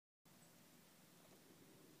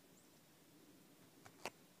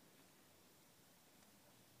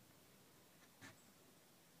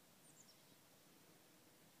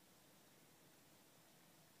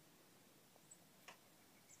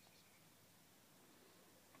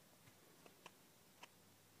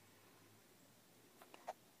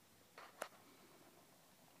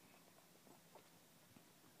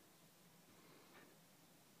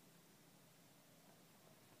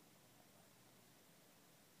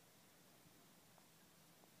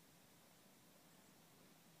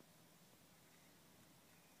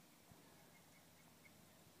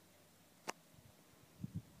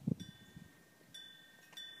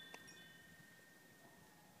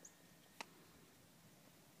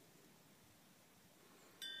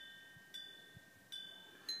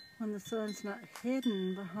when the sun's not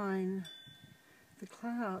hidden behind the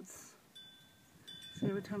clouds. So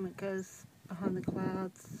every time it goes behind the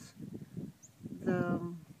clouds, the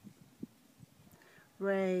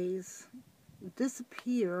rays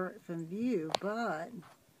disappear from view, but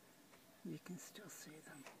you can still see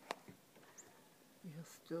them. You'll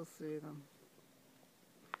still see them.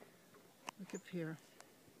 Look up here.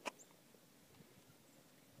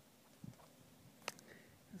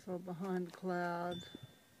 It's all behind the cloud.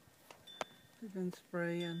 They've been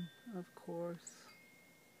spraying, of course.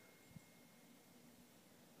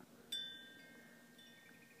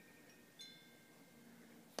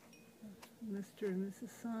 Mr. and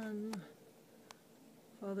Mrs. Sun,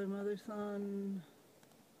 Father, Mother, Son.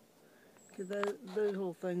 Those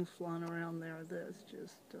little things flying around there, that's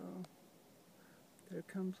just, there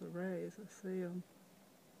comes the rays. I see them.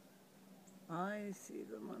 I see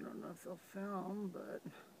them. I don't know if they'll film, but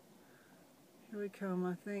here we come.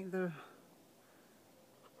 I think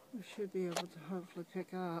we should be able to hopefully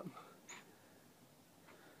pick up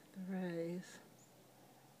the rays.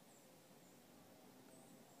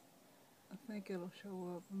 I think it'll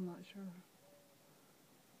show up. I'm not sure.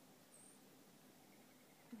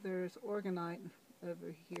 There's Orgonite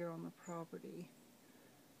over here on the property.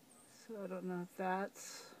 So I don't know if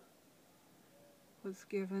that's what's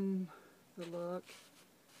given the look.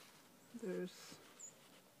 There's,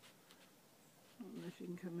 I don't know if you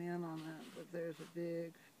can come in on that, but there's a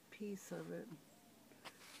big piece of it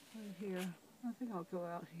right here. I think I'll go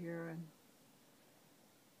out here and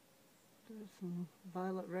there's some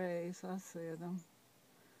violet rays. I see them.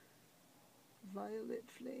 Violet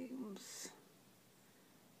flames.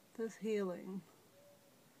 That's healing.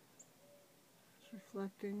 It's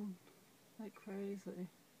reflecting like crazy.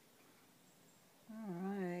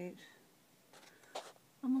 Alright.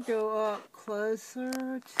 I'm going to go up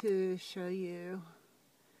closer to show you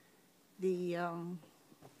the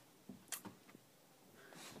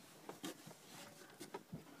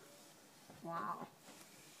wow.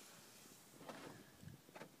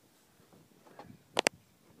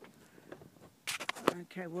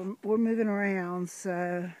 Okay, we're moving around,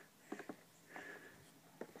 so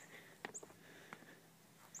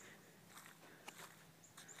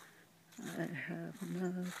I have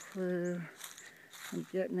no clue if I'm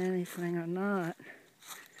getting anything or not,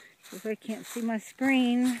 because I can't see my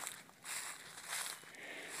screen.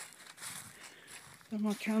 I'm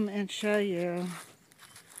going to come and show you.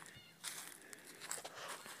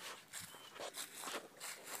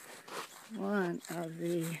 One of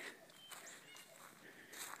the,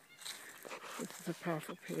 this is a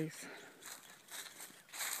powerful piece.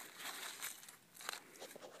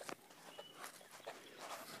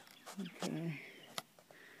 Okay.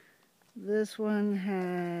 This one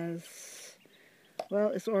has, well,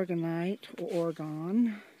 it's Orgonite or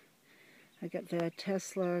Orgone. I got the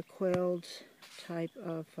Tesla quilled type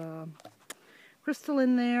of crystal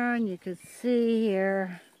in there, and you can see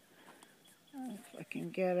here, if I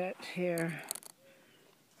can get it here,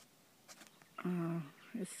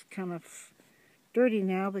 it's kind of dirty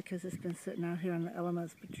now because it's been sitting out here in the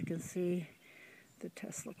elements, but you can see the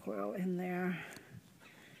Tesla coil in there,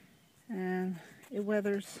 and it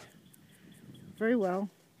weathers very well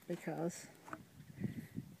because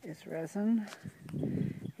it's resin.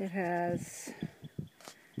 It has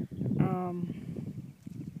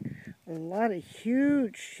a lot of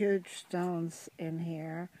huge stones in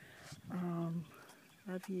here.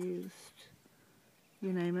 I've used,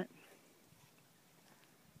 you name it,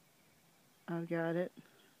 I've got it,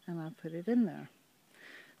 and I put it in there.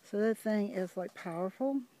 So that thing is like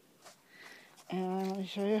powerful, and let me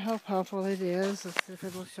show you how powerful it is. Let's see if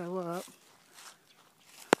it'll show up.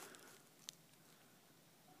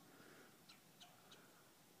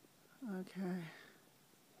 Okay.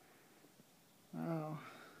 Oh.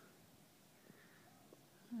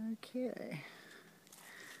 Okay.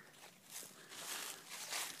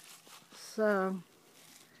 So,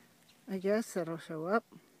 I guess that'll show up.